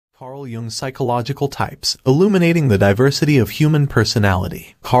Carl Jung's psychological types, illuminating the diversity of human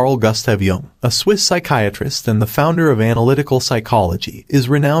personality. Carl Gustav Jung, a Swiss psychiatrist and the founder of analytical psychology, is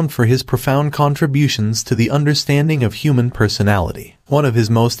renowned for his profound contributions to the understanding of human personality. One of his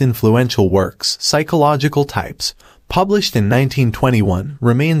most influential works, Psychological Types, published in 1921,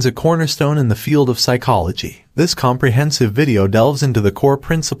 remains a cornerstone in the field of psychology. This comprehensive video delves into the core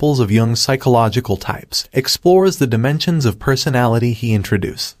principles of Jung's psychological types, explores the dimensions of personality he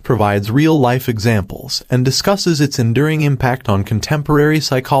introduced, provides real-life examples, and discusses its enduring impact on contemporary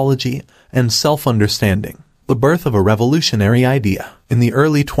psychology and self-understanding. The birth of a revolutionary idea. In the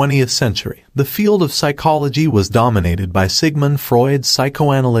early 20th century, the field of psychology was dominated by Sigmund Freud's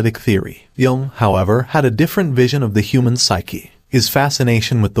psychoanalytic theory. Jung, however, had a different vision of the human psyche. His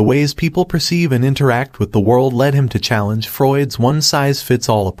fascination with the ways people perceive and interact with the world led him to challenge Freud's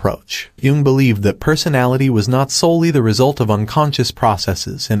one-size-fits-all approach. Jung believed that personality was not solely the result of unconscious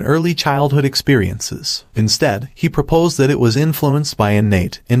processes and early childhood experiences. Instead, he proposed that it was influenced by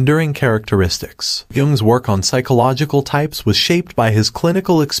innate, enduring characteristics. Jung's work on psychological types was shaped by his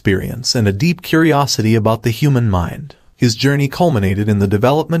clinical experience and a deep curiosity about the human mind. His journey culminated in the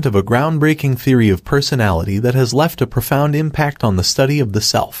development of a groundbreaking theory of personality that has left a profound impact on the study of the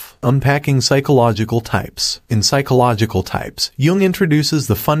self. Unpacking psychological types. In Psychological Types, Jung introduces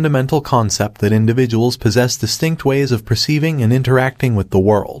the fundamental concept that individuals possess distinct ways of perceiving and interacting with the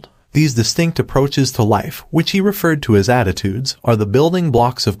world. These distinct approaches to life, which he referred to as attitudes, are the building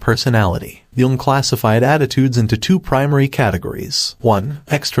blocks of personality. Jung classified attitudes into two primary categories. 1.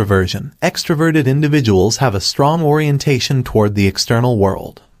 Extraversion. Extroverted individuals have a strong orientation toward the external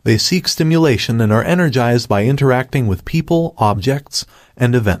world. They seek stimulation and are energized by interacting with people, objects,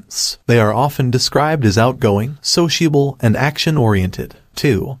 and events. They are often described as outgoing, sociable, and action-oriented.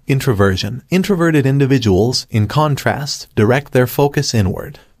 2. Introversion. Introverted individuals, in contrast, direct their focus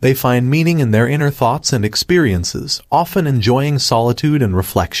inward. They find meaning in their inner thoughts and experiences, often enjoying solitude and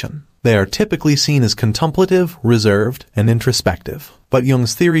reflection. They are typically seen as contemplative, reserved, and introspective. But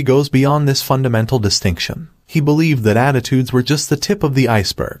Jung's theory goes beyond this fundamental distinction. He believed that attitudes were just the tip of the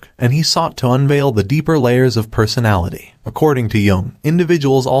iceberg, and he sought to unveil the deeper layers of personality. According to Jung,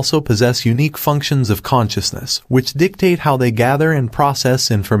 individuals also possess unique functions of consciousness, which dictate how they gather and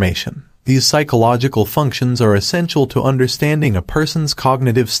process information. These psychological functions are essential to understanding a person's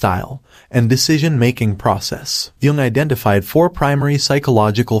cognitive style and decision-making process. Jung identified four primary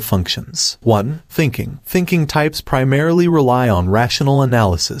psychological functions. 1. Thinking. Thinking types primarily rely on rational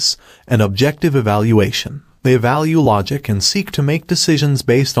analysis and objective evaluation. They value logic and seek to make decisions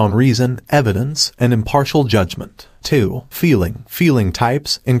based on reason, evidence, and impartial judgment. 2. Feeling. Feeling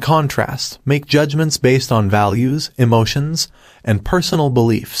types, in contrast, make judgments based on values, emotions, and personal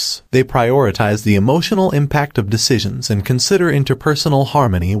beliefs. They prioritize the emotional impact of decisions and consider interpersonal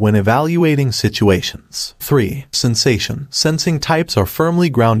harmony when evaluating situations. 3. Sensation. Sensing types are firmly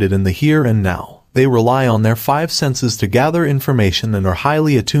grounded in the here and now. They rely on their five senses to gather information and are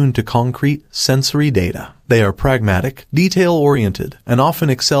highly attuned to concrete, sensory data. They are pragmatic, detail-oriented, and often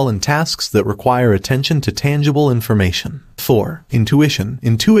excel in tasks that require attention to tangible information. 4. Intuition.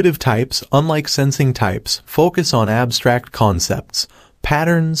 Intuitive types, unlike sensing types, focus on abstract concepts,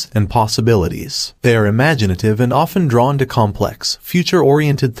 patterns, and possibilities. They are imaginative and often drawn to complex,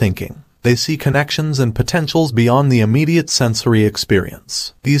 future-oriented thinking. They see connections and potentials beyond the immediate sensory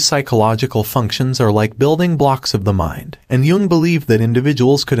experience. These psychological functions are like building blocks of the mind, and Jung believed that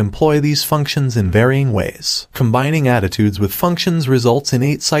individuals could employ these functions in varying ways. Combining attitudes with functions results in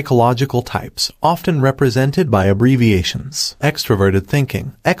 8 psychological types, often represented by abbreviations. Extroverted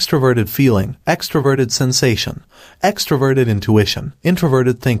thinking, extroverted feeling, extroverted sensation, extroverted intuition,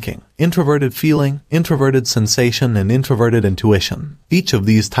 introverted thinking, introverted feeling, introverted sensation, and introverted intuition. Each of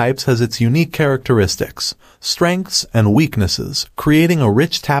these types has its unique characteristics, strengths, and weaknesses, creating a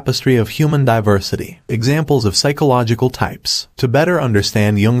rich tapestry of human diversity. Examples of psychological types. To better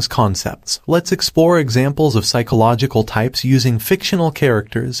understand Jung's concepts, let's explore examples of psychological types using fictional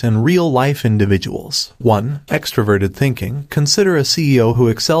characters and real-life individuals. 1. Extroverted thinking. Consider a CEO who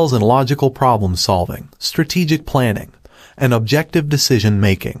excels in logical problem-solving, strategic planning, and objective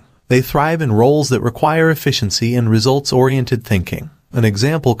decision-making. They thrive in roles that require efficiency and results-oriented thinking. An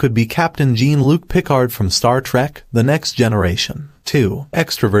example could be Captain Jean-Luc Picard from Star Trek: The Next Generation. 2.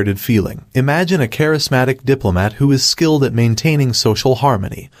 Extroverted feeling. Imagine a charismatic diplomat who is skilled at maintaining social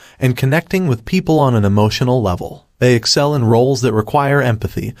harmony and connecting with people on an emotional level. They excel in roles that require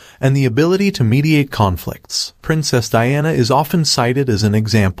empathy and the ability to mediate conflicts. Princess Diana is often cited as an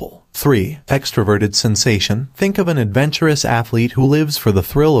example. 3. Extroverted sensation. Think of an adventurous athlete who lives for the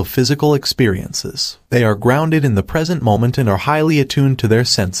thrill of physical experiences. They are grounded in the present moment and are highly attuned to their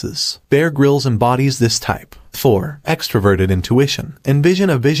senses. Bear Grylls embodies this type. 4. Extroverted intuition.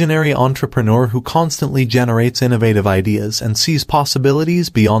 Envision a visionary entrepreneur who constantly generates innovative ideas and sees possibilities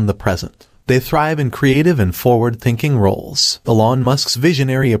beyond the present. They thrive in creative and forward-thinking roles. Elon Musk's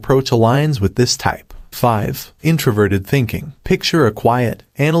visionary approach aligns with this type. 5. Introverted thinking. Picture a quiet,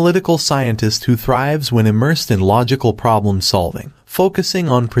 analytical scientist who thrives when immersed in logical problem-solving, focusing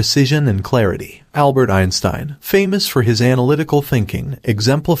on precision and clarity. Albert Einstein, famous for his analytical thinking,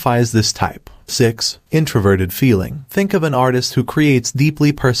 exemplifies this type. 6. Introverted feeling. Think of an artist who creates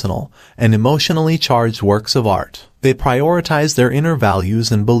deeply personal and emotionally charged works of art. They prioritize their inner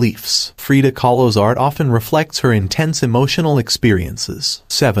values and beliefs. Frida Kahlo's art often reflects her intense emotional experiences.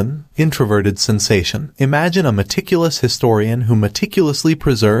 7. Introverted sensation. Imagine a meticulous historian who meticulously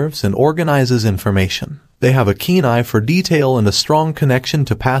preserves and organizes information. They have a keen eye for detail and a strong connection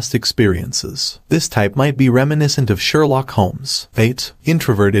to past experiences. This type might be reminiscent of Sherlock Holmes. 8.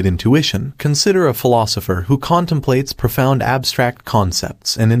 Introverted intuition. Consider a philosopher who contemplates profound abstract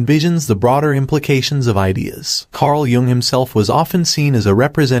concepts and envisions the broader implications of ideas. Carl Jung himself was often seen as a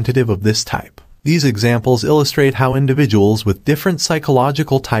representative of this type. These examples illustrate how individuals with different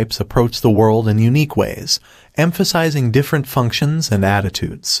psychological types approach the world in unique ways, emphasizing different functions and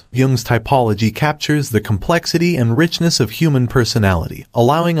attitudes. Jung's typology captures the complexity and richness of human personality,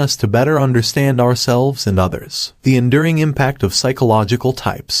 allowing us to better understand ourselves and others. The enduring impact of psychological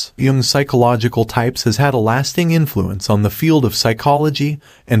types. Jung's psychological types has had a lasting influence on the field of psychology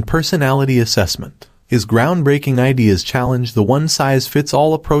and personality assessment. His groundbreaking ideas challenged the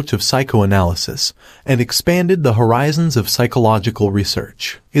one-size-fits-all approach of psychoanalysis and expanded the horizons of psychological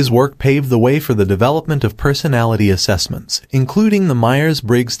research. His work paved the way for the development of personality assessments, including the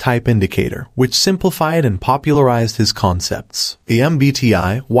Myers-Briggs Type Indicator, which simplified and popularized his concepts. The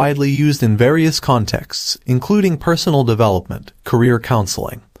MBTI, widely used in various contexts, including personal development, career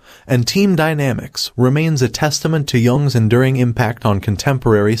counseling, and team dynamics, remains a testament to Jung's enduring impact on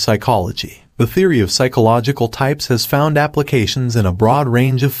contemporary psychology. The theory of psychological types has found applications in a broad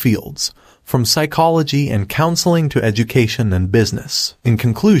range of fields, from psychology and counseling to education and business. In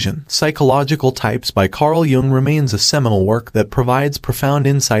conclusion, Psychological Types by Carl Jung remains a seminal work that provides profound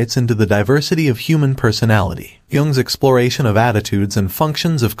insights into the diversity of human personality. Jung's exploration of attitudes and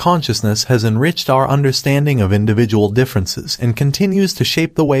functions of consciousness has enriched our understanding of individual differences and continues to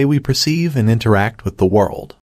shape the way we perceive and interact with the world.